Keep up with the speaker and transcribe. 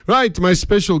Right, my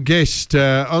special guest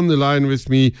on the line with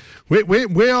me.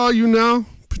 Where are you now?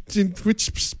 In which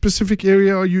specific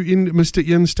area are you in, Mr.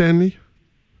 Ian Stanley?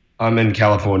 I'm in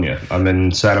California. I'm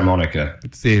in Santa Monica.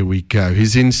 There we go.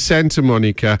 He's in Santa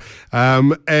Monica.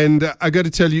 And I got to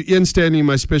tell you, Ian Stanley,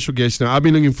 my special guest now, I've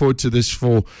been looking forward to this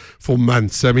for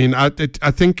months. I mean, I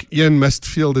think Ian must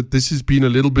feel that this has been a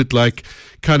little bit like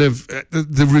kind of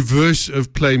the reverse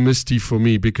of Play Misty for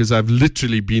me, because I've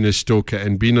literally been a stalker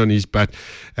and been on his butt.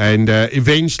 And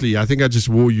eventually, I think I just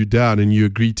wore you down and you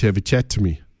agreed to have a chat to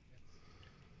me.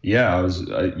 Yeah,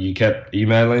 you kept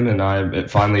emailing, and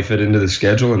it finally fit into the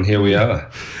schedule, and here we are.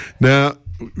 Now,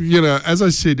 as I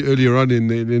said earlier on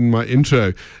in my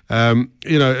intro, a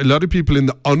lot of people in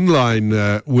the online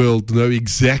world know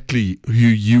exactly who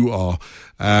you are,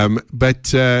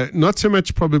 but not so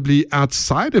much probably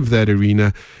outside of that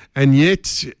arena. And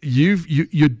yet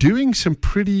you're doing some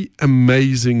pretty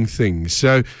amazing things.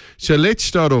 So let's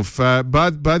start off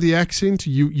by the accent.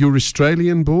 You're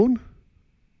Australian born?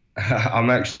 I'm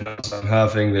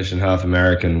half English and half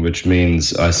American, which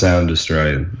means I sound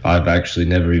Australian. I've actually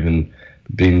never even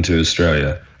been to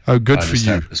Australia. Oh, good for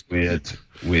you. I just have this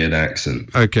weird accent.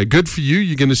 Okay, good for you.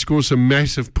 You're going to score some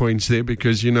massive points there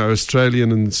because, Australia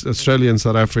and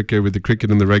South Africa with the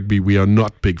cricket and the rugby, we are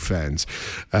not big fans.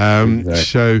 Exactly.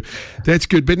 So that's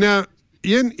good. But now,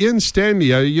 Ian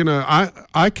Stanley,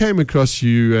 I came across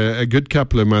you a good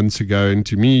couple of months ago, and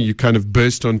to me, you kind of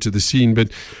burst onto the scene.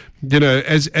 But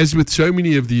as with so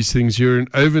many of these things, you're an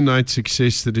overnight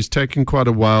success that has taken quite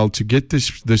a while to get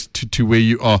this to where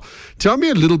you are. Tell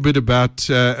me a little bit about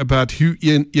who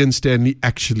Ian Stanley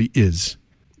actually is.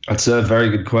 That's a very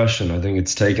good question. I think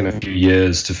it's taken a few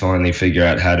years to finally figure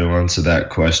out how to answer that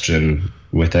question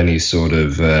with any sort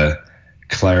of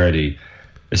clarity.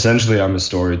 Essentially, I'm a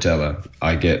storyteller.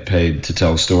 I get paid to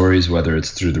tell stories, whether it's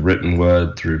through the written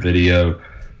word, through video,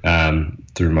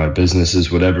 through my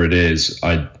businesses, whatever it is.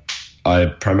 I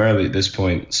primarily at this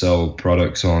point sell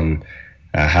products on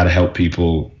how to help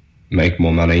people make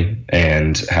more money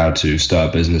and how to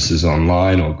start businesses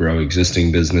online or grow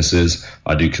existing businesses.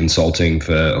 I do consulting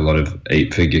for a lot of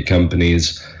 8-figure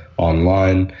companies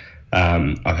online.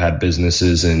 I've had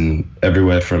businesses in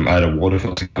everywhere from, I had a water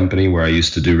filter company where I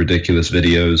used to do ridiculous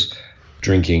videos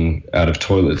drinking out of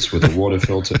toilets with a water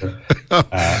filter.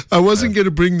 I wasn't going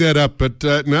to bring that up, but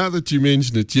now that you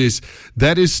mention it, yes,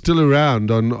 that is still around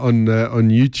on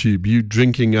YouTube, you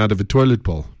drinking out of a toilet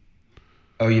bowl.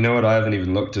 Oh, you know what? I haven't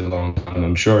even looked at it in a long time.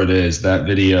 I'm sure it is. That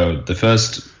video, the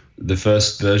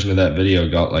first version of that video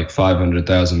got like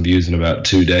 500,000 views in about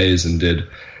 2 days and did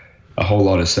a whole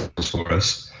lot of sales for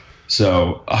us.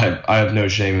 So I have no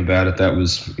shame about it. That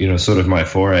was, sort of my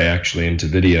foray actually into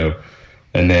video.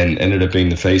 And then ended up being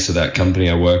the face of that company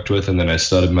I worked with. And then I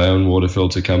started my own water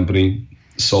filter company,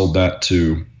 sold that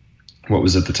to what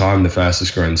was at the time the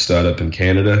fastest growing startup in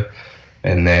Canada.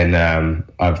 And then I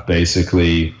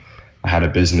had a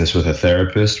business with a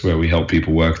therapist where we help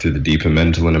people work through the deeper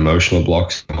mental and emotional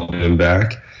blocks holding them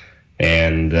back.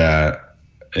 And at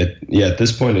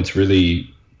this point, it's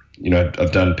really,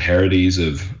 I've done parodies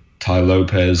of Ty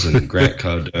Lopez and Grant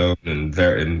Cardone and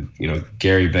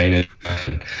Gary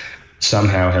Vaynerchuk.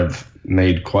 Somehow have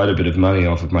made quite a bit of money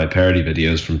off of my parody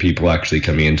videos from people actually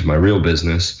coming into my real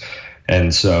business.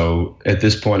 And so at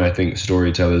this point, I think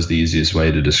storyteller is the easiest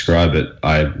way to describe it.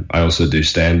 I also do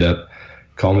stand-up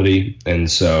comedy. And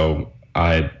so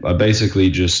I basically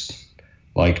just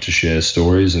like to share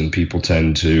stories, and people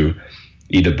tend to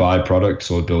either buy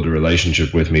products or build a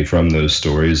relationship with me from those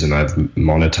stories. And I've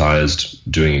monetized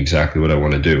doing exactly what I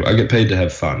want to do. I get paid to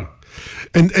have fun.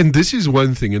 And this is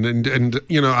one thing, and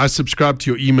I subscribe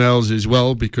to your emails as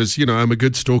well because I'm a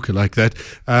good stalker like that.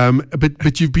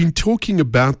 But you've been talking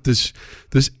about this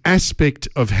aspect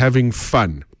of having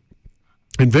fun,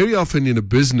 and very often in a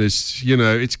business,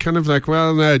 it's kind of like,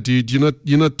 well, no, dude,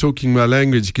 you're not talking my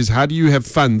language, because how do you have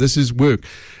fun? This is work.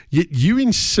 Yet you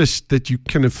insist that you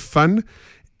can have fun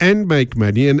and make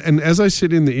money. And as I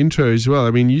said in the intro as well,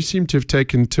 I mean, you seem to have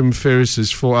taken Tim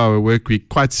Ferriss's 4-Hour Workweek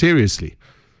quite seriously.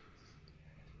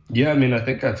 Yeah, I mean, I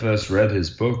think I first read his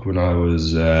book when I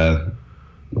was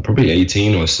probably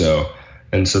 18 or so.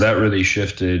 And so that really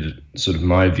shifted sort of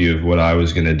my view of what I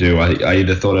was going to do. I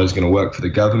either thought I was going to work for the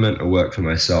government or work for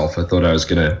myself. I thought I was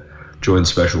going to join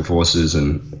special forces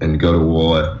and go to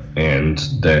war and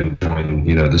then join,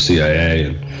 the CIA.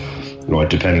 And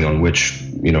depending on which,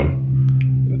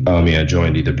 army I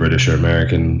joined, either British or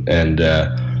American, and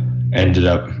ended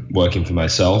up working for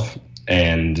myself.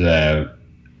 And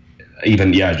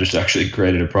I just actually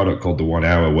created a product called the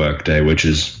 1-Hour Workday, which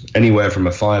is anywhere from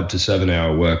a 5 to 7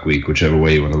 hour work week, whichever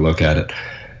way you want to look at it.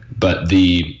 But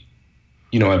the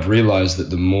I've realized that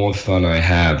the more fun I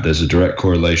have, there's a direct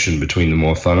correlation between the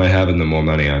more fun I have and the more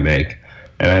money I make.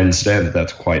 And I understand that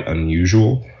that's quite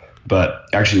unusual, but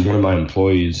actually one of my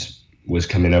employees was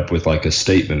coming up with like a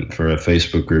statement for a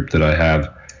Facebook group that I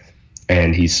have.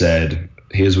 And he said,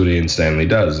 here's what Ian Stanley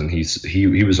does. And he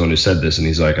was the one who said this. And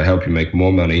he's like, I help you make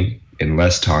more money in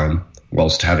less time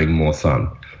whilst having more fun.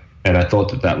 And I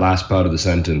thought that last part of the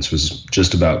sentence was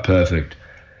just about perfect,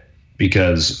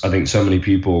 because I think so many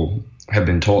people have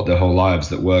been taught their whole lives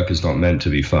that work is not meant to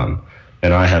be fun.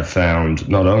 And I have found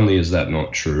not only is that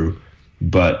not true,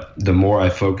 but the more I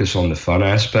focus on the fun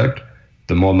aspect,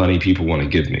 the more money people want to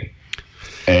give me.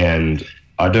 And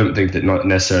I don't think that not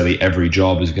necessarily every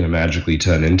job is going to magically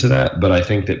turn into that, but I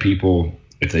think that people,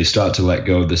 if they start to let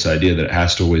go of this idea that it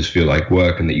has to always feel like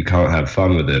work and that you can't have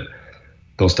fun with it,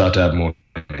 they'll start to have more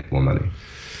money.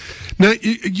 Now,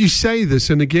 you say this,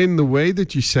 and again, the way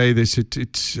that you say this,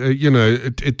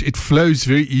 it flows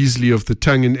very easily off the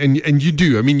tongue, and you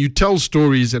do. I mean, you tell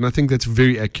stories, and I think that's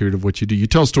very accurate of what you do. You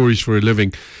tell stories for a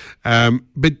living,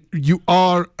 but you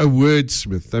are a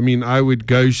wordsmith. I mean, I would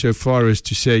go so far as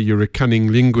to say you're a cunning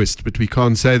linguist, but we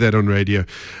can't say that on radio.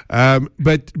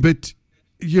 But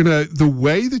the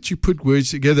way that you put words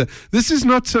together, this is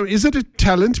not so, is it a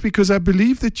talent? Because I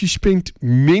believe that you spent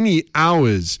many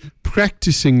hours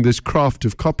practicing this craft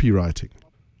of copywriting.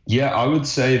 Yeah, I would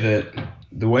say that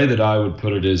the way that I would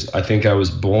put it is, I think I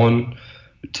was born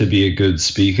to be a good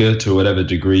speaker to whatever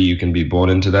degree you can be born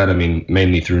into that. I mean,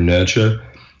 mainly through nurture,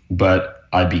 but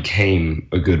I became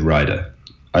a good writer.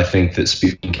 I think that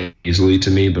speaking came easily to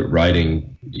me, but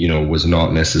writing, was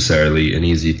not necessarily an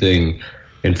easy thing.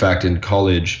 In fact, in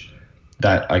college,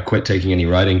 I quit taking any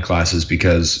writing classes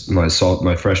because my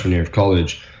freshman year of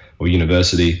college or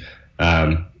university,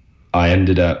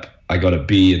 I got a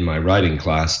B in my writing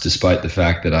class, despite the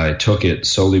fact that I took it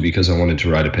solely because I wanted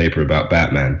to write a paper about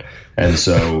Batman. And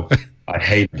so I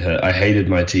hated her. I hated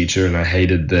my teacher, and I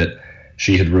hated that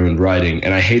she had ruined writing.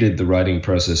 And I hated the writing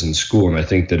process in school. And I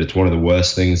think that it's one of the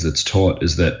worst things that's taught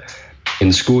is that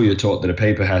in school, you're taught that a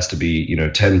paper has to be,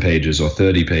 10 pages or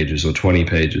 30 pages or 20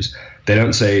 pages. They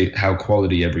don't say how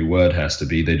quality every word has to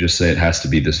be. They just say it has to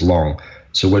be this long.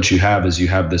 So what you have is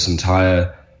this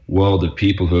entire world of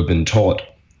people who have been taught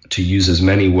to use as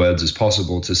many words as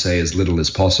possible to say as little as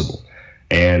possible.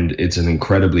 And it's an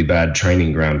incredibly bad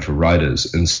training ground for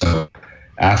writers. And so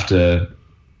after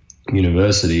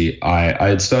university, I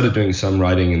had started doing some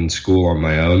writing in school on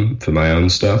my own for my own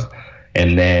stuff.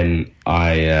 And then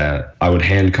I would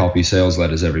hand copy sales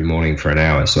letters every morning for an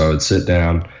hour. So I would sit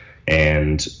down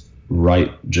and write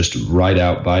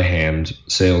out by hand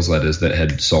sales letters that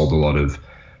had sold a lot of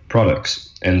products.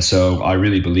 And so I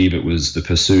really believe it was the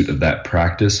pursuit of that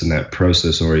practice and that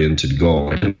process-oriented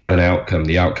goal. An outcome.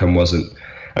 The outcome wasn't.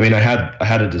 I mean, I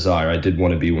had a desire. I did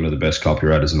want to be one of the best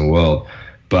copywriters in the world,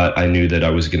 but I knew that I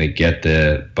was going to get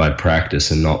there by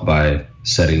practice and not by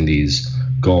setting these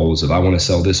goals of I want to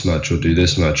sell this much or do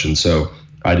this much. And so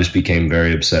I just became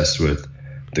very obsessed with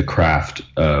the craft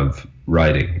of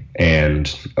writing.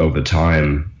 And over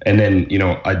time, and then,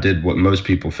 I did what most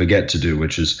people forget to do,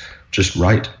 which is just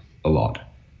write a lot.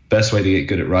 Best way to get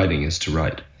good at writing is to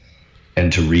write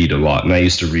and to read a lot. And I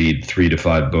used to read 3 to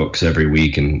 5 books every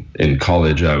week in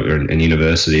college or in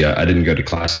university. I didn't go to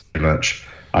class very much.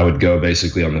 I would go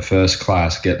basically on the first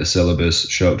class, get the syllabus,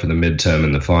 show up for the midterm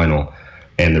and the final.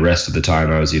 And the rest of the time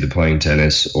I was either playing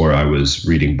tennis or I was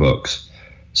reading books.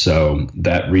 So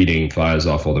that reading fires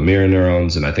off all the mirror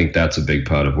neurons, and I think that's a big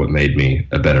part of what made me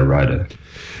a better writer.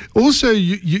 Also,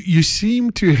 you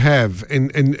seem to have,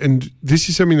 and this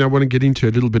is something I want to get into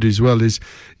a little bit as well,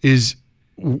 is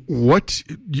what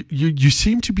you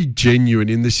seem to be genuine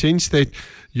in the sense that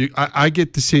I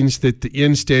get the sense that the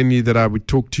Ian Stanley that I would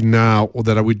talk to now or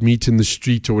that I would meet in the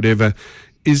street or whatever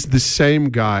is the same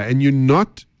guy, and you're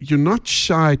not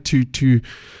shy to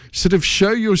sort of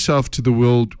show yourself to the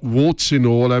world, warts and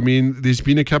all. I mean, there's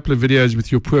been a couple of videos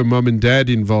with your poor mom and dad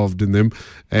involved in them,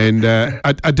 and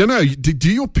I don't know.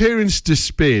 Do your parents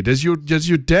despair? Does your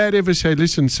dad ever say,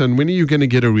 "Listen, son, when are you going to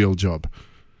get a real job"?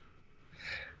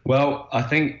 Well, I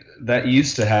think that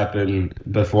used to happen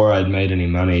before I'd made any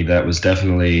money. That was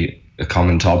definitely a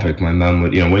common topic. My mum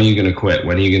would, when are you going to quit?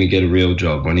 When are you going to get a real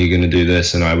job? When are you going to do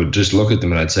this? And I would just look at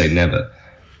them and I'd say, never.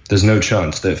 There's no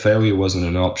chance. That failure wasn't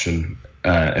an option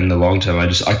in the long term.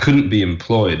 I couldn't be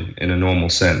employed in a normal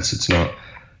sense. It's not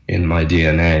in my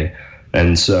DNA.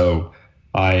 And so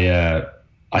I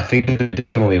think I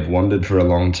definitely have wondered for a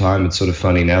long time. It's sort of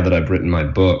funny now that I've written my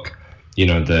book.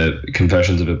 The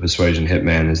Confessions of a Persuasion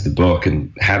Hitman is the book,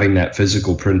 and having that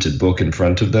physical printed book in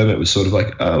front of them, it was sort of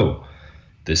like, oh,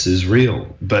 this is real.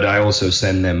 But I also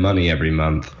send them money every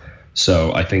month.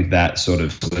 So I think that sort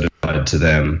of solidified to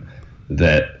them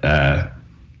that,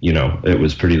 it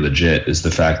was pretty legit, is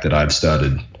the fact that I've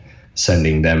started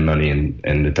sending them money and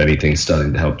if anything,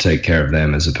 starting to help take care of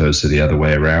them as opposed to the other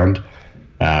way around.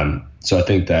 So I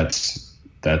think that's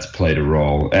played a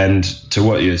role. And to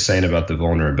what you're saying about the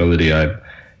vulnerability,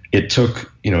 it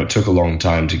took a long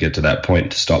time to get to that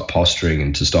point, to stop posturing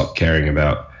and to stop caring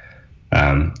about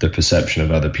the perception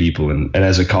of other people. And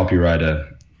as a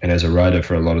copywriter and as a writer,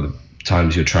 for a lot of the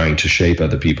times you're trying to shape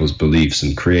other people's beliefs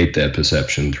and create their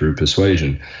perception through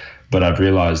persuasion. But I've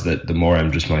realized that the more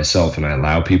I'm just myself and I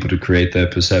allow people to create their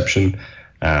perception,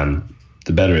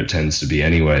 the better it tends to be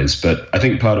anyways. But I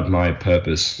think part of my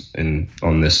purpose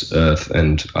on this earth,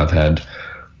 and I've had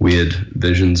weird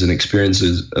visions and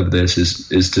experiences of this,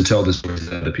 is to tell the stories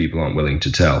that other people aren't willing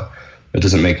to tell. It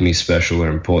doesn't make me special or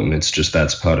important. It's just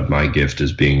that's part of my gift,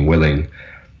 is being willing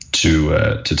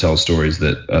to tell stories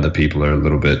that other people are a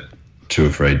little bit too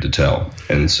afraid to tell.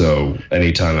 And so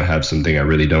anytime I have something I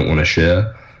really don't want to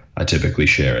share, I typically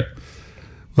share it.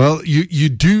 Well, you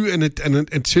do, and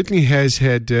it certainly has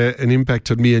had an impact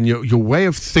on me, and your way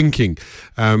of thinking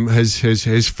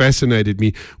has fascinated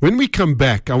me. When we come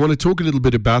back, I want to talk a little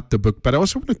bit about the book, but I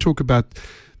also want to talk about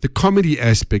the comedy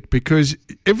aspect, because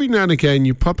every now and again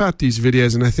you pop out these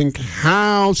videos and I think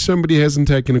how somebody hasn't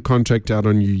taken a contract out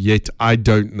on you yet, I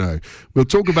don't know. We'll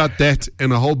talk about that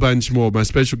and a whole bunch more. My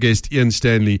special guest,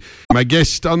 Stanley. My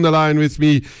guest on the line with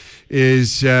me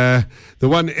is the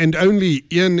one and only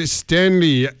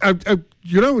Stanley.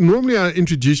 Normally I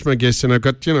introduce my guests and I've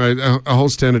got, a whole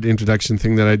standard introduction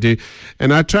thing that I do.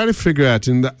 And I try to figure out,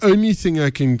 and the only thing I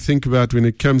can think about when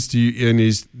it comes to you, Ian,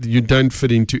 is you don't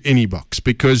fit into any box.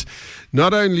 Because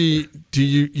not only do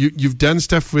you've done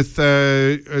stuff with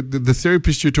the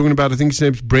therapist you're talking about, I think his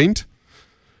name's Brent.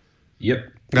 Yep.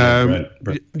 Brent.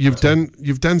 You've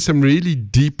done some really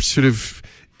deep sort of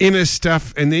inner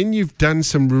stuff, and then you've done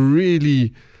some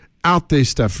really out there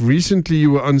stuff. Recently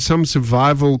you were on some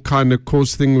survival kind of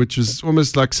course thing, which was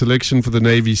almost like selection for the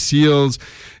Navy SEALs,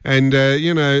 and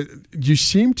you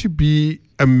seem to be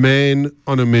a man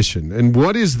on a mission. And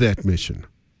what is that mission?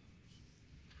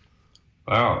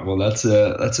 Wow, well that's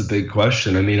a big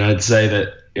question. I mean, I'd say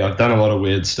that I've done a lot of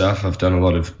weird stuff. I've done a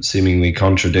lot of seemingly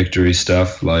contradictory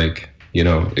stuff, like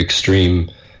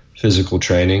extreme physical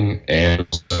training and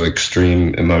also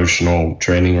extreme emotional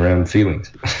training around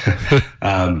feelings.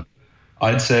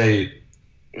 I'd say,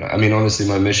 I mean, honestly,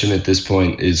 my mission at this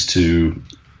point is to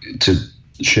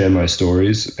share my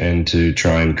stories and to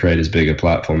try and create as big a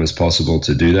platform as possible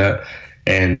to do that.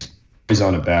 And it's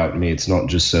not about me. It's not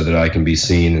just so that I can be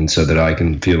seen and so that I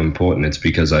can feel important. It's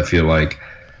because I feel like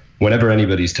whenever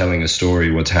anybody's telling a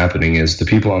story, what's happening is the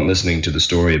people aren't listening to the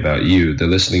story about you. They're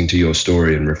listening to your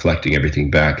story and reflecting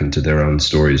everything back into their own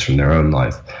stories from their own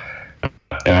life.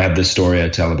 And I have this story I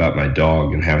tell about my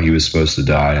dog and how he was supposed to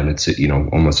die, and it's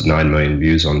almost 9 million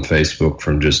views on Facebook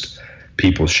from just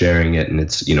people sharing it, and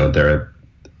it's there are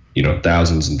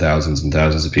thousands and thousands and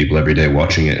thousands of people every day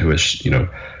watching it who are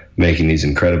making these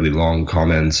incredibly long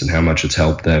comments and how much it's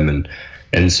helped them,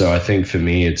 and so I think for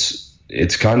me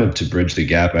it's kind of to bridge the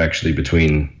gap actually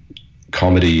between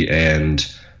comedy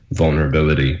and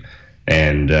vulnerability.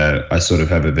 And I sort of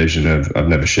have a vision of, I've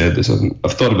never shared this,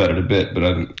 I've thought about it a bit, but I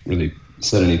haven't really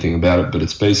said anything about it. But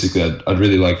it's basically, I'd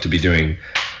really like to be doing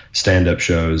stand-up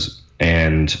shows,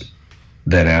 and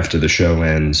then after the show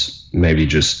ends, maybe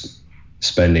just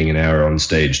spending an hour on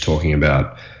stage talking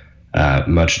about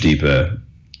much deeper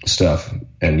stuff,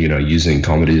 and using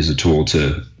comedy as a tool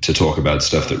to talk about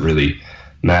stuff that really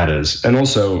matters. And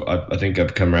also, I think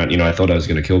I've come around, I thought I was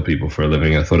going to kill people for a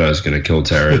living. I thought I was going to kill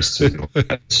terrorists.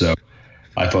 So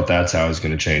I thought that's how I was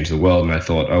going to change the world. And I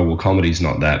thought, oh, well, comedy's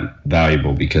not that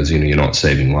valuable because, you're not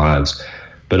saving lives.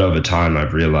 But over time,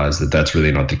 I've realized that that's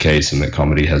really not the case, and that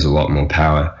comedy has a lot more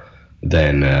power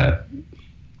than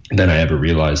I ever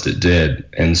realized it did.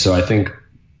 And so I think,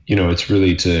 it's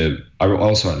really I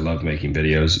love making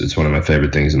videos. It's one of my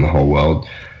favorite things in the whole world.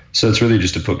 So it's really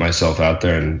just to put myself out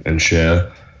there and share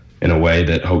in a way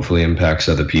that hopefully impacts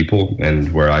other people,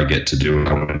 and where I get to do what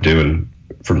I want to do. And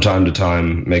from time to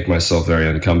time, make myself very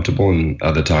uncomfortable, and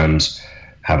other times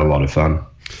have a lot of fun.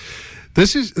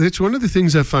 It's one of the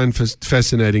things I find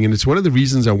fascinating, and it's one of the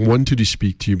reasons I wanted to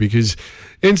speak to you, because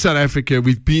in South Africa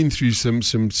we've been through some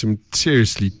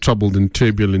seriously troubled and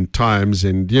turbulent times,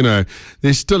 and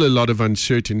there's still a lot of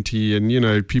uncertainty,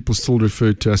 and people still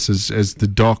refer to us as the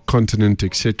dark continent,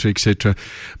 etc., etc.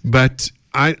 But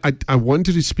I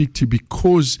wanted to speak to you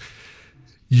because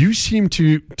you seem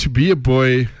to be a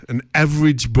boy, an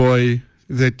average boy,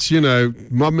 that,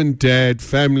 mom and dad,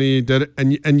 family,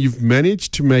 and you've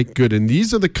managed to make good. And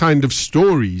these are the kind of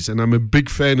stories, and I'm a big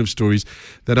fan of stories,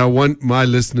 that I want my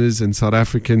listeners and South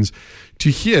Africans to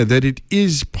hear, that it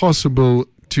is possible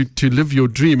to live your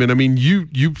dream. And I mean,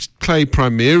 you play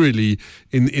primarily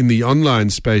in the online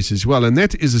space as well, and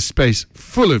that is a space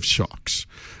full of sharks.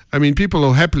 I mean, people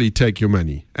will happily take your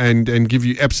money and give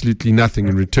you absolutely nothing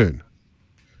in return.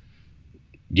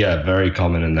 Yeah, very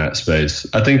common in that space.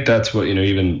 I think that's what,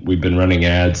 even we've been running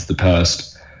ads the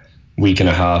past week and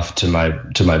a half to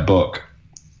my book,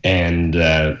 and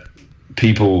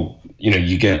people,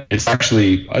 you get, it's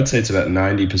actually, I'd say it's about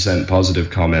 90% positive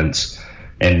comments,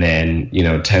 and then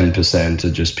 10%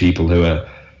 are just people who are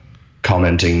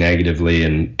commenting negatively.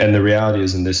 And the reality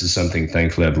is, and this is something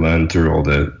thankfully I've learned through all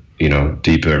the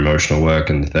deeper emotional work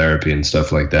and the therapy and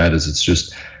stuff like that, is it's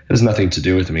just, it has nothing to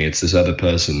do with me. It's this other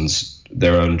person's,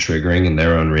 their own triggering and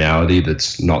their own reality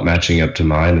that's not matching up to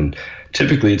mine. And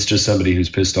typically it's just somebody who's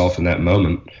pissed off in that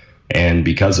moment, and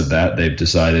because of that they've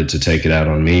decided to take it out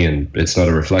on me, and it's not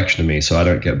a reflection of me, so I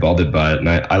don't get bothered by it. And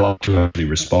I like to actually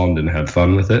respond and have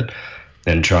fun with it,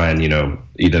 and try and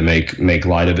either make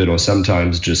light of it, or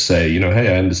sometimes just say,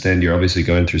 hey, I understand you're obviously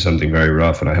going through something very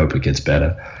rough, and I hope it gets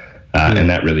better. And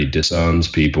that really disarms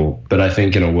people. But I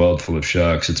think in a world full of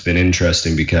sharks, it's been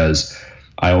interesting because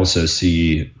I also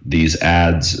see these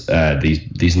ads,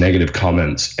 these negative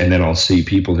comments, and then I'll see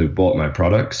people who've bought my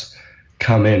products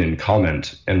come in and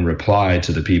comment and reply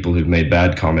to the people who've made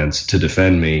bad comments to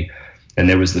defend me. And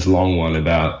there was this long one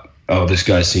about, oh, this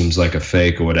guy seems like a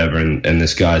fake or whatever. And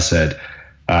this guy said,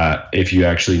 if you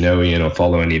actually know Ian or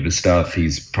follow any of his stuff,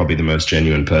 he's probably the most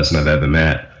genuine person I've ever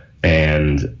met.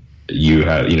 And you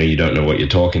don't know what you're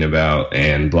talking about,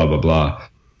 and blah, blah, blah.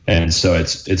 And so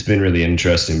it's been really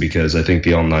interesting, because I think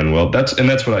the online world, that's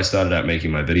what I started out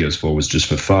making my videos for, was just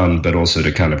for fun, but also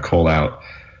to kind of call out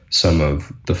some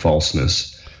of the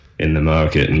falseness in the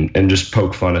market, and just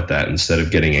poke fun at that instead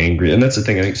of getting angry. And that's the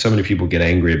thing, I think so many people get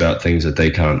angry about things that they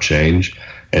can't change.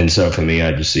 And so for me,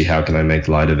 I just see, how can I make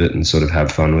light of it and sort of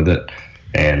have fun with it?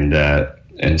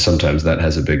 And sometimes that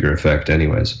has a bigger effect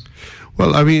anyways.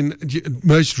 Well, I mean,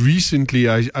 most recently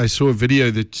I saw a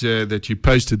video that you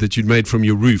posted that you'd made from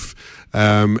your roof,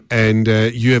 and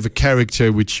you have a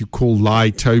character which you call Lie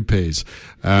Topaz,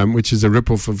 which is a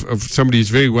ripoff of somebody who's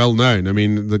very well known. I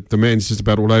mean, the man's just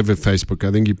about all over Facebook.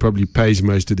 I think he probably pays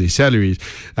most of their salaries,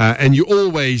 and you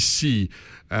always see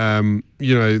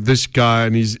this guy,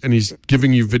 and he's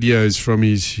giving you videos from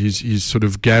his sort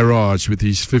of garage with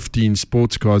his 15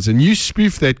 sports cars, and you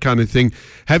spoof that kind of thing.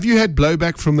 Have you had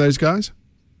blowback from those guys?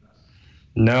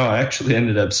 No, I actually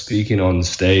ended up speaking on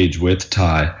stage with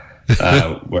Ty,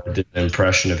 where I did an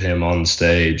impression of him on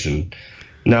stage. And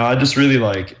no, I just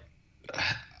really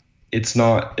it's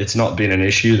not been an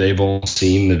issue. They've all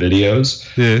seen the videos.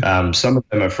 Yeah. Some of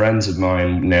them are friends of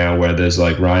mine now, where there's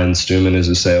Ryan Stuman is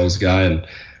a sales guy, and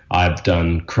I've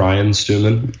done Cryan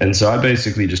Stuman. And so I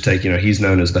basically just take, he's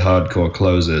known as the hardcore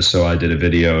closer. So I did a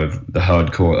video of the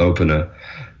hardcore opener,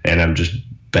 and I'm just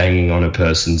banging on a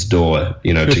person's door,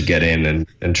 to get in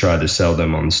and try to sell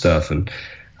them on stuff. And,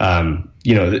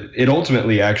 it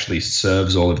ultimately actually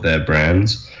serves all of their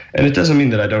brands. And it doesn't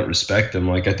mean that I don't respect them.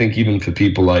 I think even for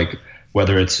people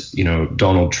whether it's,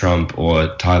 Donald Trump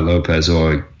or Ty Lopez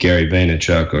or Gary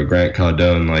Vaynerchuk or Grant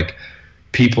Cardone,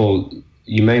 people,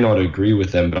 you may not agree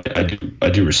with them, but I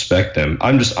do respect them.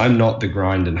 I'm not the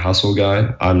grind and hustle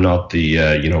guy. I'm not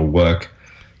the, work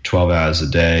 12 hours a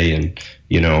day and,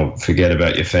 forget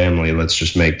about your family. Let's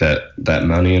just make that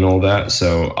money and all that.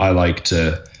 So I like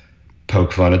to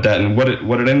poke fun at that. And what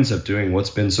it ends up doing, what's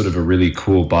been sort of a really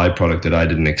cool byproduct that I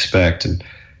didn't expect. And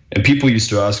people used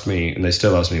to ask me, and they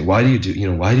still ask me, why do you do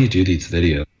these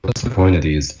videos? What's the point of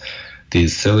these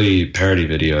silly parody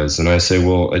videos? And I say,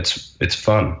 well, it's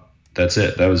fun. That's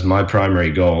it. That was my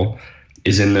primary goal,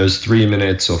 is in those 3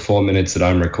 minutes or 4 minutes that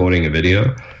I'm recording a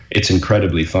video. It's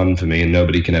incredibly fun for me, and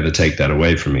nobody can ever take that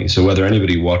away from me. So whether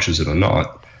anybody watches it or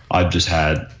not, I've just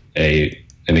had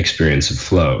an experience of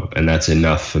flow, and that's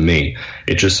enough for me.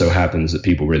 It just so happens that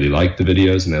people really like the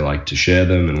videos, and they like to share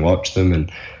them and watch them.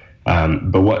 And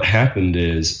but what happened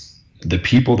is, the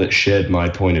people that shared my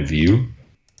point of view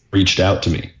reached out to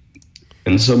me,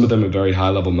 and some of them are very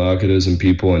high-level marketers and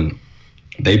people, and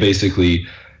they basically,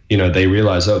 they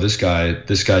realize, oh, this guy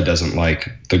doesn't like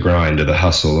the grind or the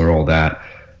hustle or all that.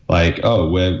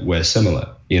 We're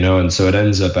similar, and so it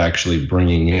ends up actually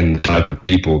bringing in the type of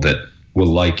people that will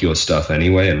like your stuff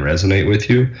anyway and resonate with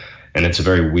you. And it's a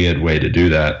very weird way to do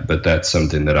that, but that's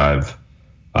something that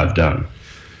I've done.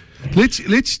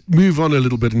 Let's move on a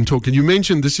little bit and talk. And you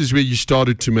mentioned this is where you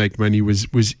started to make money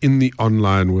was in the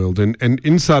online world. And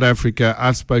in South Africa,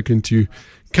 I've spoken to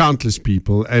countless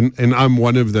people, and I'm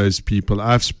one of those people.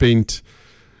 I've spent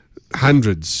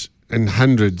hundreds and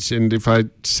hundreds, and if I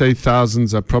say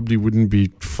thousands, I probably wouldn't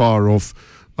be far off,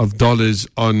 of dollars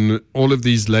on all of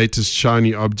these latest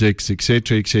shiny objects,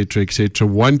 etc., etc., etc.,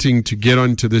 wanting to get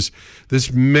onto this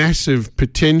massive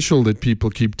potential that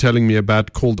people keep telling me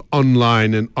about called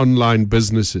online and online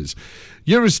businesses.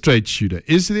 You're a straight shooter.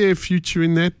 Is there a future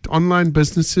in that? Online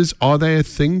businesses, are they a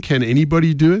thing? Can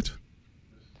anybody do it?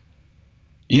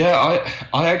 Yeah,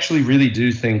 I actually really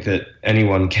do think that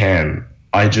anyone can.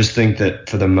 I just think that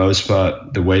for the most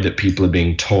part, the way that people are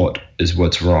being taught is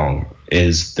what's wrong.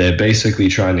 Is they're basically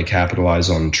trying to capitalize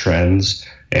on trends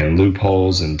and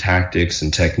loopholes and tactics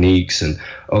and techniques and,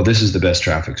 oh, this is the best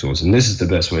traffic source and this is the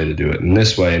best way to do it in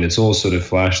this way. And it's all sort of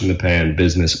flash in the pan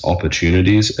business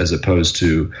opportunities as opposed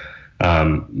to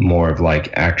more of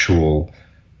like actual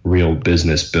real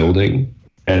business building.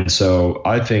 And so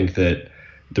I think that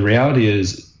the reality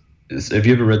is have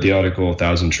you ever read the article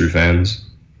 1,000 True Fans?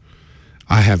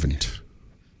 I haven't.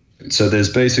 So there's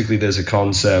a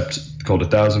concept called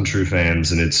 1,000 True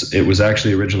Fans, and it was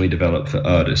actually originally developed for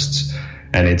artists.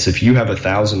 And it's if you have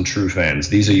 1,000 true fans,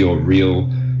 these are your real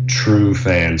true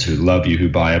fans who love you, who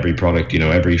buy every product,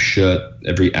 every shirt,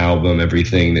 every album,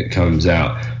 everything that comes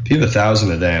out. If you have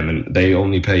 1,000 of them and they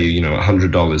only pay you,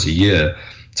 $100 a year,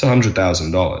 it's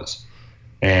 $100,000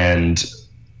 and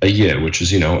a year, which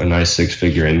is, a nice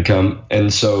 6-figure income.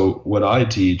 And so what I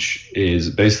teach is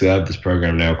basically I have this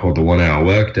program now called the 1 Hour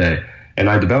Workday. And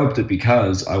I developed it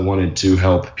because I wanted to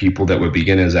help people that were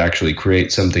beginners actually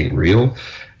create something real.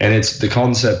 And the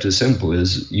concept is simple,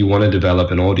 is you want to develop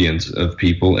an audience of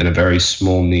people in a very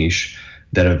small niche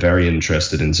that are very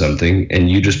interested in something,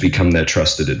 and you just become their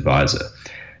trusted advisor.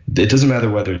 It doesn't matter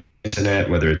whether it's internet,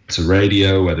 whether it's a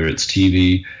radio, whether it's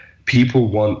TV. People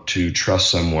want to trust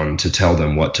someone to tell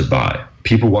them what to buy.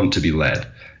 People want to be led.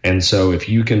 And so if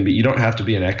you can be, you don't have to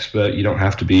be an expert. You don't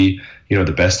have to be,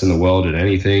 the best in the world at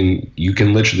anything. You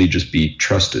can literally just be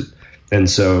trusted. And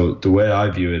so the way I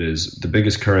view it is the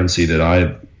biggest currency that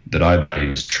I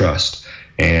value is trust.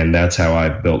 And that's how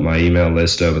I've built my email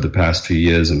list over the past few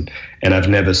years. And I've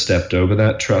never stepped over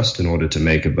that trust in order to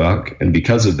make a buck. And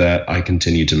because of that, I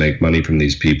continue to make money from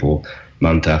these people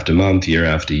month after month, year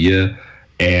after year.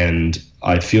 And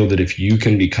I feel that if you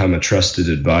can become a trusted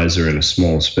advisor in a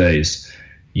small space,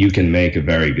 you can make a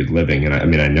very good living. And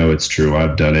I know it's true.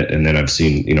 I've done it. And then I've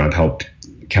seen, I've helped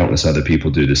countless other people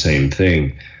do the same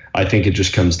thing. I think it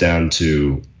just comes down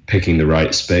to picking the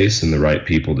right space and the right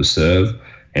people to serve,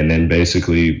 and then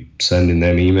basically sending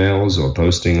them emails or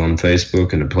posting on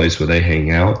Facebook in a place where they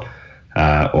hang out,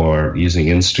 or using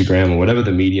Instagram or whatever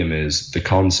the medium is. The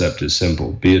concept is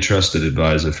simple. Be a trusted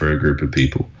advisor for a group of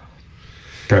people,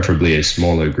 preferably a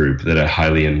smaller group that are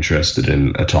highly interested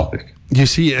in a topic. You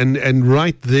see, and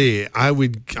right there, I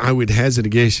would hazard a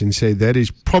guess and say that is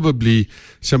probably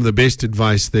some of the best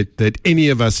advice that any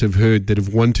of us have heard that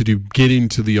have wanted to get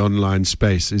into the online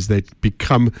space, is that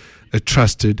become a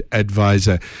trusted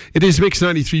advisor. It is Mix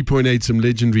 93.8, some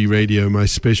legendary radio. My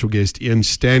special guest, Ian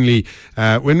Stanley.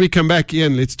 When we come back,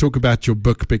 Ian, let's talk about your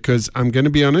book, because I'm going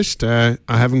to be honest, I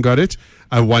haven't got it.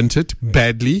 I want it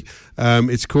badly.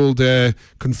 It's called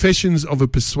Confessions of a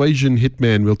Persuasion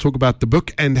Hitman. We'll talk about the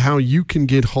book and how you can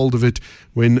get hold of it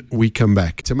when we come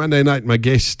back. It's a Monday night. My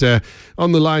guest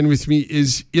on the line with me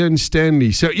is Ian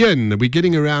Stanley. So, Ian, we're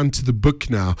getting around to the book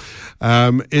now.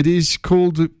 It is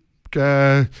called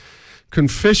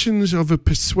Confessions of a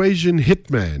Persuasion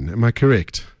Hitman. Am I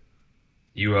correct?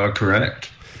 You are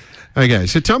correct. Okay,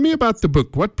 so tell me about the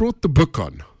book. What brought the book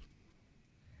on?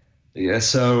 Yeah,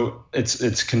 so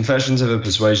it's Confessions of a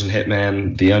Persuasion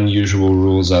Hitman, the unusual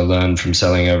rules I learned from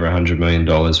selling over $100 million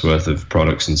worth of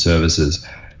products and services.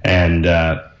 And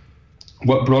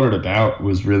what brought it about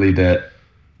was really that,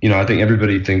 I think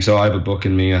everybody thinks, I have a book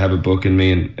in me,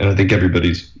 and I think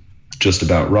everybody's just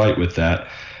about right with that.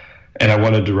 And I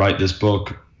wanted to write this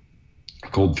book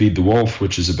called Feed the Wolf,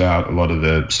 which is about a lot of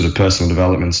the sort of personal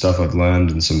development stuff I've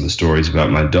learned and some of the stories about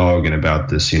my dog and about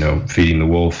this, feeding the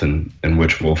wolf and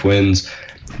which wolf wins.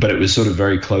 But it was sort of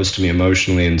very close to me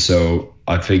emotionally. And so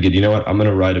I figured, I'm going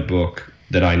to write a book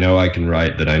that I know I can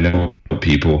write, that I know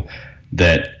people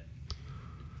that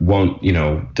won't,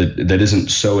 that isn't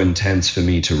so intense for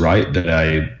me to write that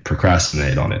I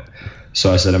procrastinate on it.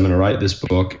 So I said, I'm going to write this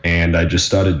book. And I just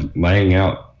started laying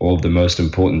out all of the most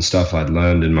important stuff I'd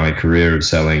learned in my career of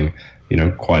selling,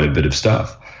 quite a bit of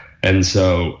stuff. And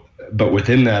so, but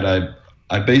within that,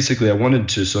 I wanted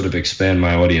to sort of expand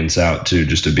my audience out to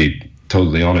just to be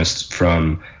totally honest,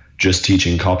 from just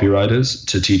teaching copywriters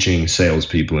to teaching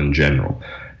salespeople in general.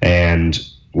 And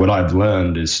what I've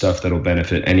learned is stuff that'll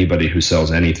benefit anybody who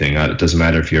sells anything. It doesn't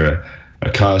matter if you're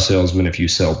a car salesman, if you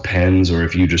sell pens, or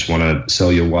if you just want to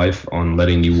sell your wife on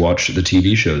letting you watch the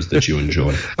TV shows that you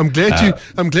enjoy. I'm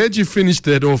glad you finished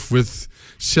that off with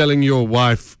selling your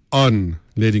wife on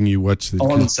letting you watch the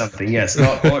on something, yes,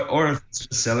 not, or if it's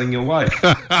just selling your wife.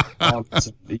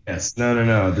 Yes,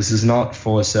 no. This is not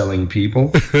for selling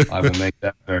people. I will make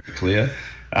that very clear.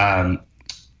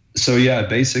 So yeah,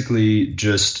 basically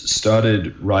just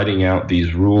started writing out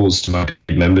these rules to my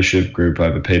paid membership group. I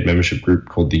have a paid membership group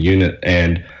called The Unit,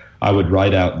 and I would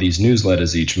write out these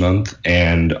newsletters each month,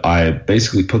 and I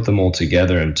basically put them all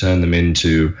together and turned them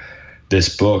into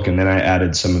this book. And then I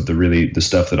added some of the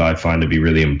stuff that I find to be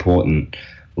really important.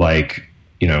 Like,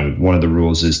 one of the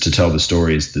rules is to tell the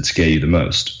stories that scare you the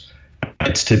most.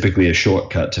 It's typically a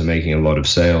shortcut to making a lot of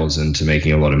sales and to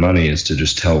making a lot of money, is to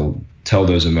just tell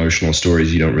those emotional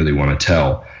stories you don't really want to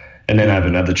tell. And then I have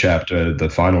another chapter. The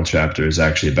final chapter is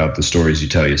actually about the stories you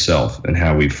tell yourself and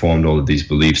how we've formed all of these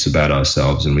beliefs about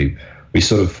ourselves. And we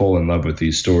sort of fall in love with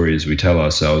these stories we tell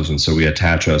ourselves. And so we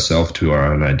attach ourselves to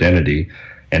our own identity.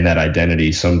 And that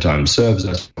identity sometimes serves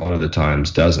us, a lot of the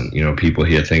times doesn't. People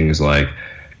hear things like,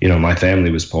 my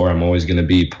family was poor, I'm always going to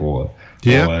be poor.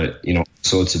 Yeah. Or,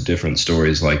 sorts of different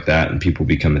stories like that, and people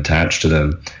become attached to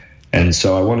them. And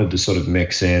so I wanted to sort of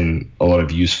mix in a lot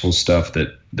of useful stuff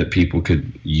that people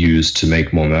could use to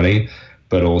make more money.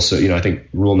 But also, I think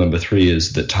rule number 3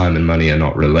 is that time and money are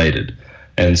not related.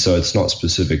 And so it's not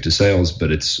specific to sales,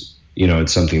 but it's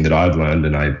something that I've learned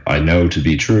and I know to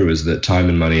be true, is that time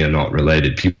and money are not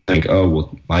related. People think, oh,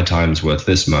 well, my time's worth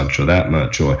this much or that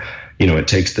much, or, it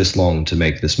takes this long to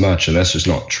make this much. And that's just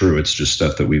not true. It's just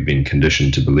stuff that we've been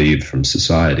conditioned to believe from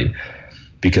society,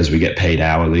 because we get paid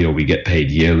hourly or we get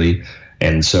paid yearly.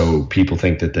 And so people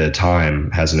think that their time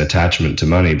has an attachment to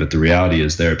money. But the reality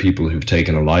is there are people who've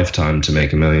taken a lifetime to make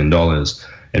 $1 million,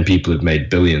 and people have made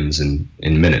billions in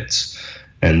minutes.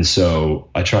 And so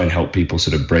I try and help people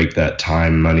sort of break that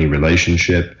time-money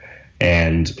relationship.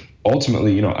 And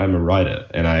ultimately, I'm a writer,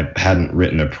 and I hadn't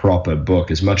written a proper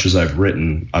book. As much as I've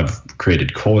written, I've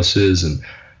created courses, and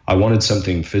I wanted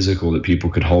something physical that people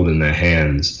could hold in their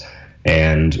hands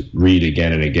and read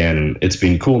again and again. And it's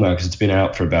been cool now because it's been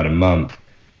out for about a month,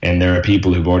 and there are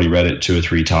people who've already read it 2 or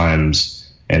 3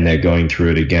 times, and they're going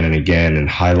through it again and again and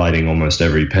highlighting almost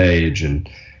every page. And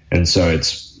so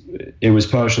it was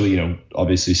partially,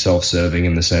 obviously self-serving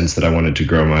in the sense that I wanted to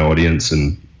grow my audience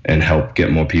and help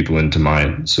get more people into my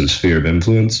sort of sphere of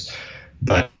influence.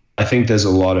 But I think there's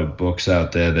a lot of books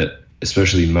out there that,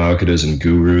 especially marketers and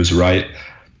gurus write,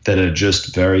 that are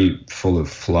just very full of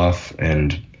fluff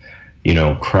and,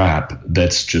 crap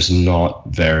that's just not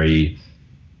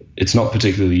it's not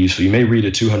particularly useful. You may read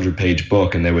a 200-page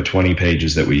book and there were 20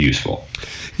 pages that were useful.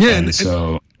 Yeah, and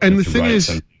the thing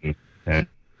is...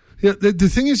 Yeah, the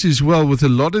thing is as well with a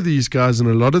lot of these guys and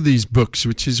a lot of these books,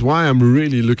 which is why I'm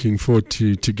really looking forward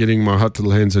to getting my hot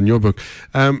little hands on your book,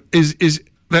 is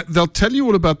that they'll tell you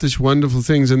all about these wonderful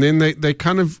things, and then they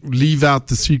kind of leave out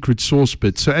the secret sauce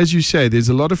bit. So as you say, there's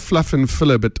a lot of fluff and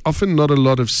filler, but often not a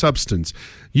lot of substance.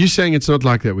 You're saying it's not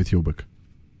like that with your book?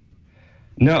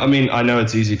 No, I mean, I know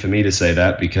it's easy for me to say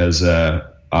that because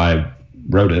I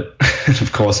wrote it.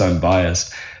 Of course, I'm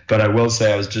biased. But I will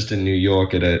say I was just in New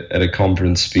York at a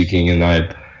conference speaking, and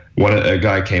a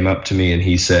guy came up to me and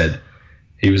he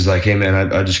was like, hey man,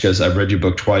 I've read your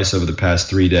book twice over the past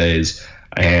 3 days,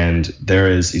 and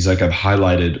he's like, I've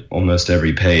highlighted almost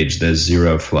every page. There's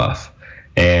zero fluff.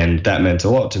 And that meant a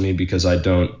lot to me because I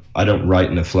don't write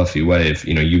in a fluffy way.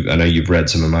 I know you've read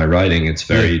some of my writing. It's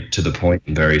very to the point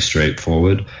and very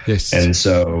straightforward. Yes. And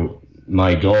so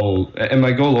my goal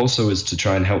also is to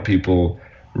try and help people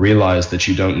realize that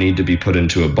you don't need to be put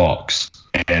into a box.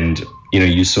 And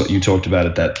you talked about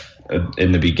it that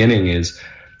in the beginning is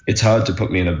it's hard to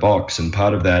put me in a box, and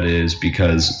part of that is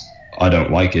because I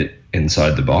don't like it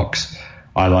inside the box.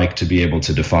 I like to be able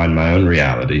to define my own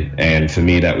reality, and for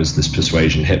me that was this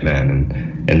Persuasion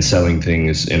Hitman and selling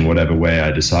things in whatever way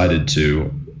I decided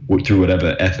to, through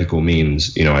whatever ethical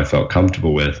means I felt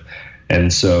comfortable with.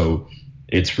 And so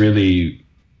it's really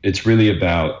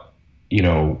about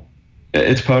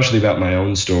it's partially about my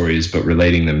own stories, but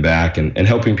relating them back and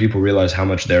helping people realize how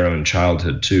much their own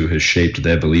childhood, too, has shaped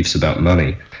their beliefs about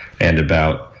money and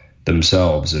about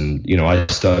themselves. And, I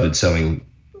started selling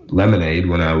lemonade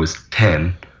when I was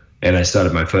 10, and I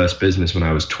started my first business when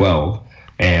I was 12,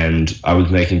 and I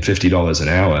was making $50 an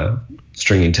hour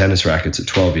stringing tennis rackets at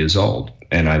 12 years old.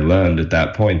 And I learned at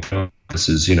that point, this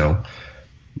is,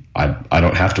 I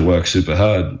don't have to work super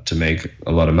hard to make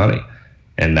a lot of money.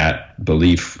 And that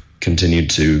belief continued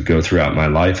to go throughout my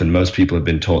life. And most people have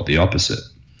been taught the opposite.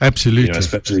 Absolutely. You know,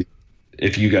 especially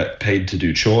if you got paid to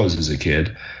do chores as a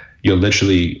kid, you're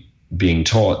literally being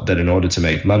taught that in order to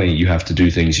make money, you have to do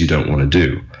things you don't want to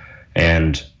do.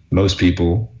 And most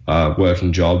people are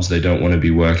working jobs they don't want to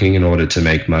be working in order to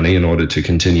make money, in order to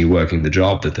continue working the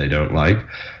job that they don't like,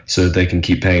 so that they can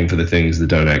keep paying for the things that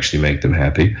don't actually make them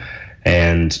happy.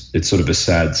 And it's sort of a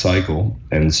sad cycle.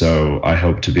 And so I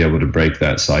hope to be able to break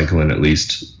that cycle in at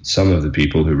least some of the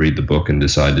people who read the book and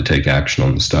decide to take action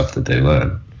on the stuff that they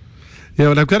learn. Yeah,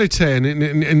 well, I've got to say,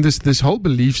 and this whole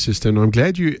belief system, I'm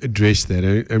glad you addressed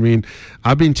that. I mean,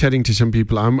 I've been chatting to some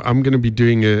people. I'm going to be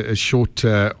doing a short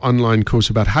online course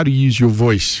about how to use your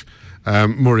voice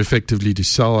more effectively to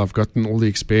sell. I've gotten all the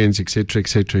experience, etc.,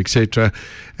 etc., etc.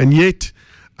 And yet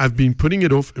I've been putting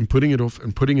it off and putting it off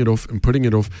and putting it off and putting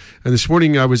it off. And this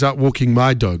morning I was out walking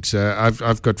my dogs.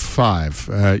 I've got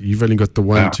 5. You've only got the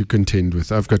one to contend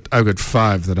with. I've got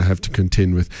 5 that I have to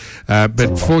contend with.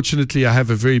 But fortunately, I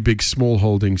have a very big small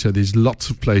holding, so there's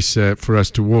lots of place for us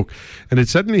to walk. And it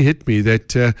suddenly hit me that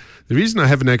the reason I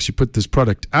haven't actually put this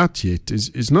product out yet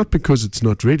is not because it's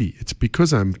not ready. It's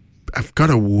because I've got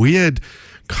a weird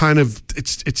kind of,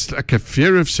 it's like a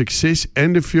fear of success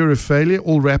and a fear of failure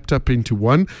all wrapped up into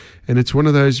one. And it's one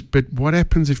of those, but what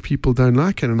happens if people don't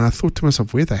like it? And I thought to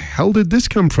myself, where the hell did this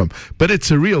come from? But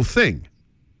it's a real thing.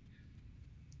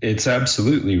 It's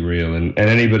absolutely real. And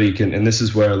anybody can, and this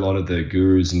is where a lot of the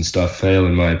gurus and stuff fail,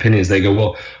 in my opinion, is they go,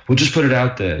 well, we'll just put it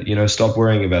out there, stop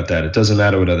worrying about that. It doesn't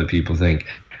matter what other people think.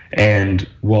 And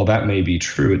while that may be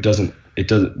true, it doesn't,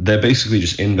 they're basically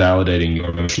just invalidating your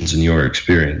emotions and your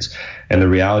experience. And the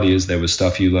reality is there was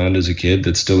stuff you learned as a kid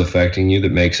that's still affecting you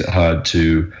that makes it hard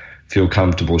to feel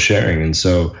comfortable sharing. And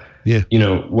so,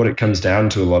 what it comes down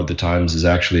to a lot of the times is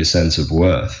actually a sense of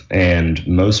worth. And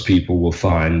most people will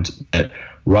find that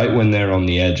right when they're on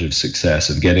the edge of success,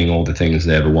 of getting all the things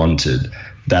they ever wanted,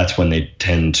 that's when they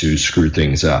tend to screw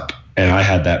things up. And I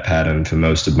had that pattern for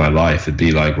most of my life. It'd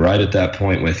be like right at that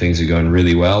point where things are going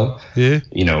really well,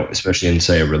 especially in,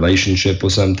 say, a relationship or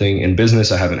something. In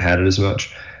business, I haven't had it as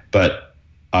much, but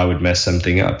I would mess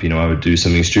something up. I would do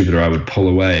something stupid, or I would pull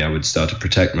away. I would start to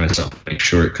protect myself, make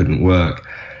sure it couldn't work.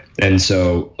 And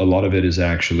so a lot of it is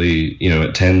actually,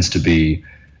 it tends to be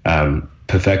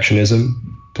perfectionism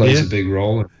plays a big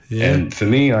role. Yeah. And for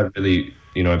me, I really...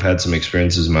 I've had some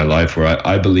experiences in my life where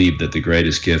I believe that the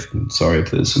greatest gift, sorry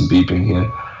if there's some beeping here,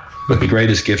 but the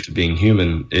greatest gift of being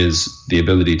human is the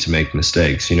ability to make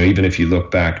mistakes. Even if you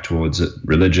look back towards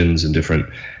religions and different,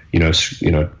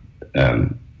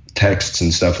 texts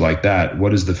and stuff like that,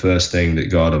 what is the first thing that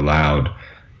God allowed,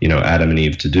 Adam and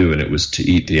Eve to do? And it was to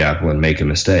eat the apple and make a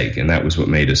mistake. And that was what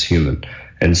made us human.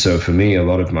 And so for me, a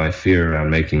lot of my fear around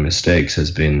making mistakes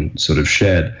has been sort of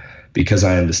shed, because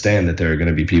I understand that there are going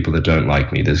to be people that don't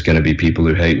like me. There's going to be people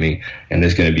who hate me, and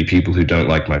there's going to be people who don't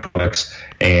like my products.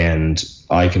 And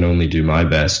I can only do my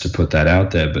best to put that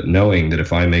out there. But knowing that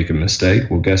if I make a mistake,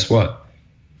 well, guess what?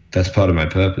 That's part of my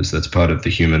purpose. That's part of the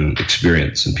human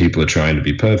experience. And people are trying to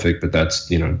be perfect, but that's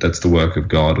the work of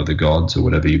God or the gods or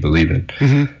whatever you believe in.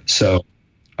 Mm-hmm. So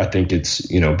I think it's,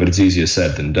 but it's easier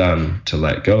said than done to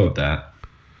let go of that.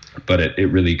 But it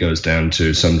really goes down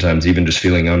to sometimes even just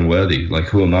feeling unworthy. Like,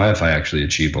 who am I if I actually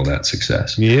achieve all that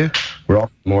success? Yeah. We're all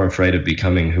more afraid of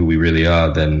becoming who we really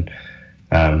are than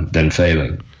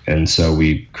failing. And so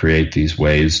we create these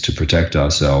ways to protect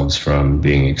ourselves from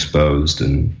being exposed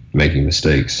and making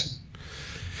mistakes.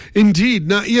 Indeed.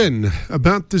 Now, Ian,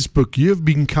 about this book, you've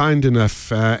been kind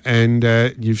enough and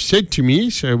you've said to me,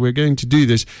 so we're going to do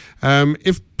this,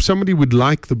 if somebody would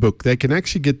like the book, they can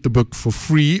actually get the book for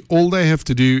free. All they have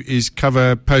to do is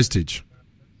cover postage.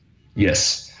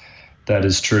 Yes, that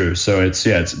is true. So it's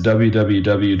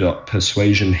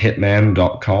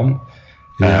www.persuasionhitman.com.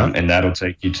 And that'll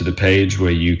take you to the page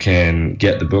where you can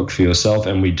get the book for yourself.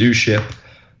 And we do ship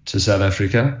to South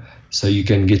Africa, so you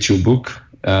can get your book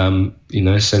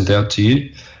sent out to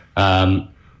you.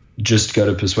 Just go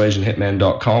to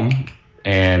persuasionhitman.com,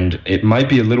 and it might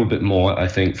be a little bit more, I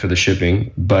think, for the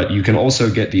shipping, but you can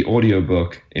also get the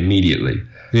audiobook immediately.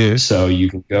 Yeah. So you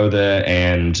can go there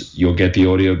and you'll get the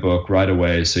audiobook right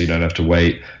away, so you don't have to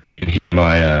wait. You can hear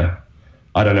my,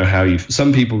 I don't know how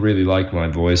some people really like my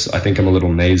voice. I think I'm a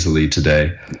little nasally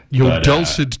today. Your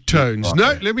dulcet tones.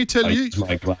 No, let me tell you. It's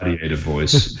my gladiator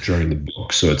voice during the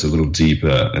book, so it's a little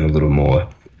deeper and a little more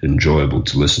enjoyable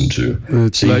to listen to.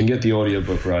 So you can get the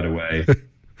audiobook right away.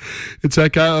 It's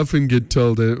like I often get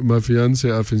told, my fiance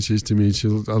often says to me,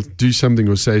 I'll do something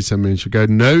or say something, and she'll go,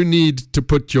 no need to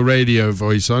put your radio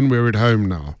voice on, we're at home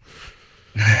now.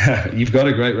 You've got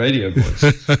a great radio voice.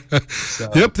 So,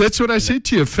 yep, that's what I said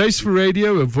to you. A face for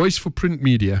radio, a voice for print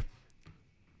media.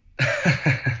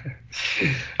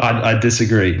 I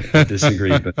disagree. But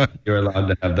you're allowed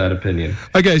to have that opinion.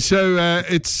 Okay, so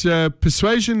it's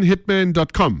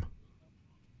persuasionhitman.com.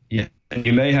 Yeah, and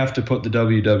you may have to put the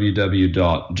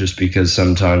www. Just because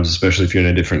sometimes, especially if you're in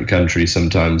a different country,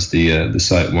 sometimes the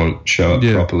site won't show up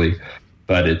properly.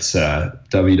 But it's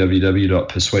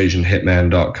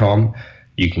www.persuasionhitman.com.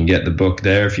 You can get the book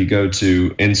there. If you go to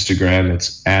Instagram,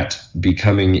 it's at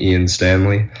Becoming Ian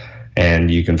Stanley,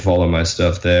 and you can follow my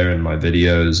stuff there and my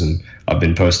videos. And I've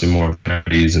been posting more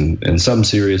parodies and some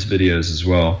serious videos as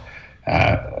well.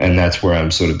 And that's where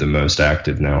I'm sort of the most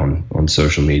active now on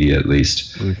social media, at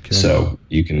least. Okay. So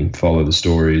you can follow the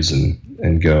stories and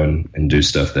go and do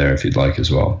stuff there if you'd like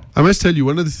as well. I must tell you,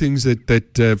 one of the things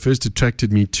that first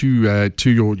attracted me to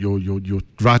your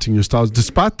writing, your styles,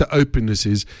 despite the openness,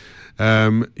 is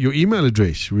your email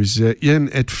address was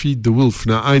Ian@feedthewolf.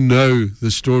 Now, I know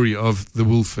the story of the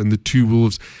wolf and the two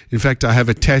wolves. In fact, I have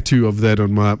a tattoo of that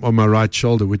on my right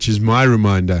shoulder, which is my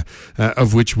reminder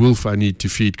of which wolf I need to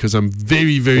feed, because I'm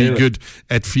very, very good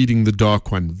at feeding the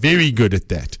dark one. Very good at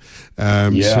that.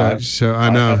 So I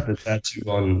know. Have the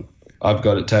tattoo I've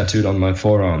got it tattooed on my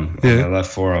forearm, on my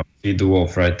left forearm. Feed the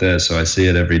wolf right there, so I see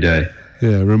it every day.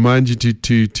 Yeah, remind you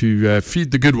to feed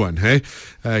the good one, hey?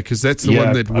 Because that's the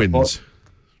one that wins.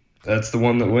 That's the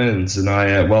one that wins, and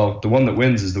the one that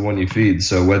wins is the one you feed.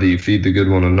 So whether you feed the good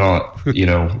one or not,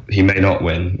 he may not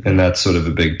win, and that's sort of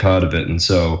a big part of it. And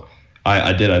so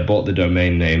I bought the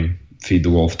domain name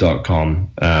feedthewolf.com,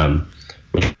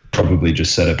 which probably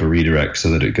just set up a redirect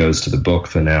so that it goes to the book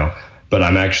for now. But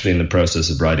I'm actually in the process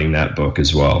of writing that book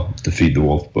as well, the Feed the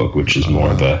Wolf book, which is more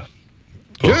of a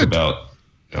book about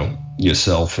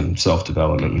yourself and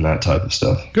self-development and that type of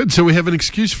stuff. Good. So we have an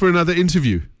excuse for another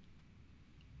interview.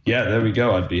 Yeah, there we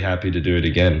go. I'd be happy to do it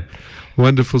again.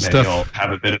 Wonderful stuff. I'll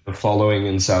have a bit of a following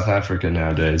in South Africa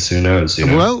nowadays. Who knows?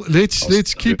 Well,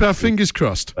 let's keep our fingers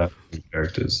crossed.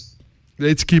 Characters.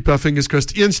 Let's keep our fingers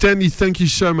crossed. Ian Stanley, thank you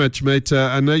so much, mate.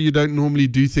 I know you don't normally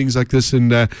do things like this,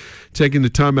 and taking the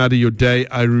time out of your day,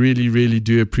 I really, really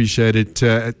do appreciate it.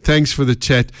 Thanks for the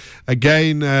chat.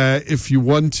 Again, if you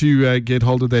want to get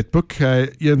hold of that book,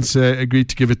 Ian's agreed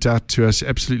to give it out to us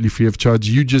absolutely free of charge.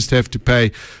 You just have to pay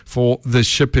for the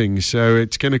shipping. So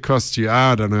it's going to cost you,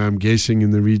 I don't know, I'm guessing in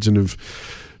the region of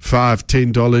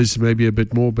 $5-10, maybe a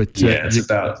bit more, but it's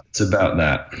about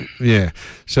that. Yeah,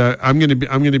 so I'm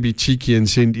gonna be cheeky and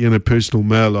send Ian a personal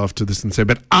mail after this and say,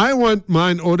 but I want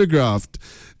mine autographed,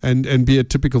 and be a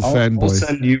typical fanboy. I'll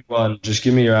send you one. Just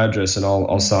give me your address and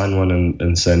I'll sign one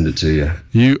and send it to you.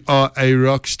 You are a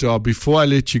rock star. Before I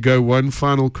let you go, one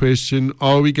final question: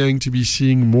 are we going to be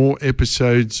seeing more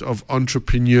episodes of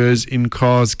entrepreneurs in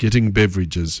cars getting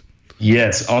beverages?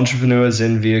 Yes, entrepreneurs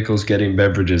in vehicles getting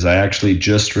beverages. I actually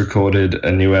just recorded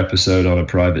a new episode on a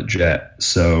private jet.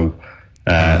 So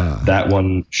that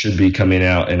one should be coming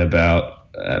out in about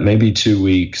maybe 2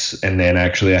 weeks. And then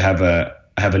actually I have a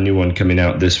new one coming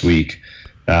out this week.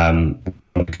 One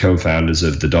of the co-founders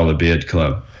of the Dollar Beard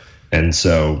Club. And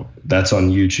so that's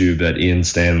on YouTube at Ian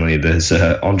Stanley. There's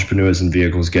Entrepreneurs in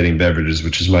Vehicles Getting Beverages,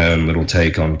 which is my own little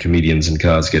take on comedians in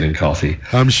cars getting coffee.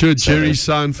 I'm sure Jerry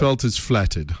Seinfeld is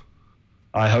flattered.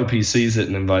 I hope he sees it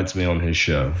and invites me on his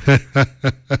show.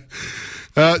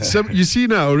 You see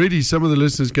now already some of the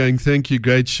listeners going, thank you,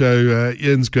 great show.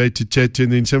 Ian's great to chat to.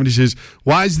 And then somebody says,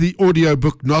 why is the audio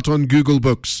book not on Google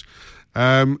Books?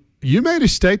 You made a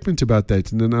statement about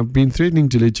that, and then I've been threatening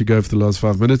to let you go for the last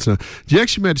 5 minutes now. You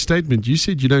actually made a statement. You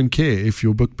said you don't care if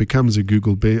your book becomes a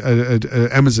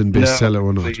Amazon bestseller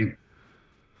or not.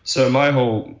 So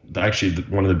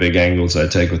one of the big angles I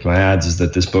take with my ads is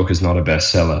that this book is not a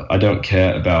bestseller. I don't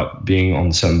care about being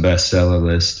on some bestseller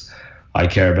list. I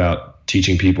care about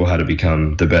teaching people how to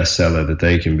become the bestseller that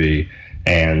they can be.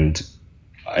 And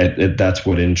that's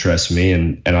what interests me.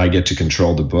 And I get to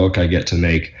control the book. I get to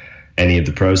make any of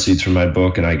the proceeds from my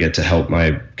book, and I get to help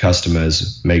my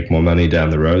customers make more money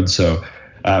down the road. So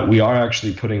we are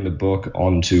actually putting the book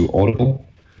onto Audible.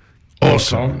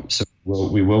 Awesome. So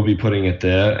we will be putting it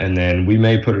there, and then we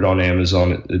may put it on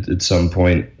Amazon at some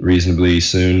point reasonably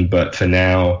soon. But for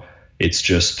now, it's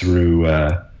just through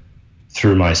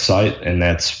my site, and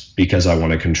that's because I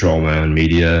want to control my own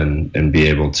media and be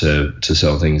able to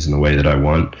sell things in the way that I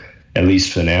want, at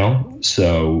least for now.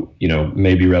 So,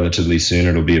 maybe relatively soon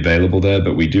it'll be available there,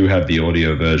 but we do have the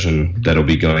audio version that'll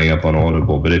be going up on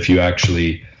Audible. But if you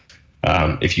actually,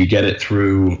 if you get it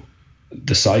through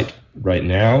the site right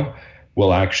now,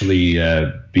 will actually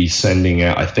be sending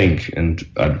out, I think, and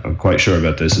I'm quite sure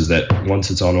about this, is that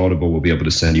once it's on Audible, we'll be able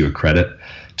to send you a credit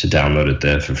to download it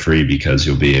there for free, because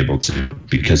you'll be able to,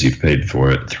 because you've paid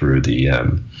for it through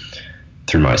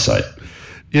my site.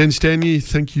 Ian Stanley,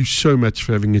 thank you so much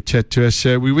for having a chat to us.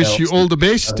 We wish you all the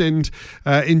best, and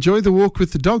enjoy the walk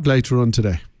with the dog later on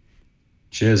today.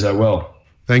 Cheers, I will.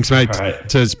 Thanks, mate. All right.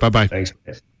 Cheers. Bye-bye. Thanks.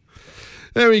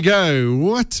 There we go.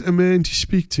 What a man to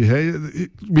speak to. Hey,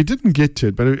 we didn't get to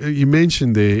it, but you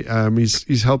mentioned there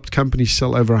he's helped companies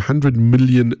sell over $100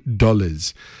 million.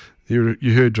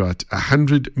 You heard right,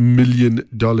 $100 million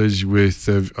worth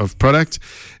of product.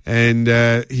 And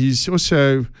he's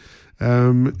also,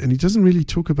 and he doesn't really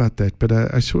talk about that, but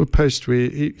I saw a post where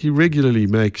he regularly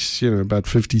makes, about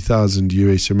 50,000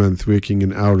 US a month, working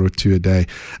an hour or two a day.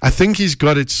 I think he's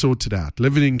got it sorted out.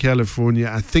 Living in California,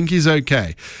 I think he's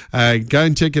okay. Go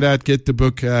and check it out. Get the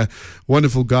book.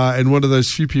 Wonderful guy, and one of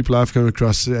those few people I've come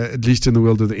across, at least in the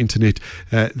world of the internet,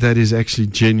 that is actually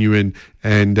genuine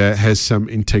and has some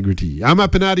integrity. I'm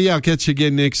up and out of here. I'll catch you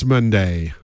again next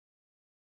Monday.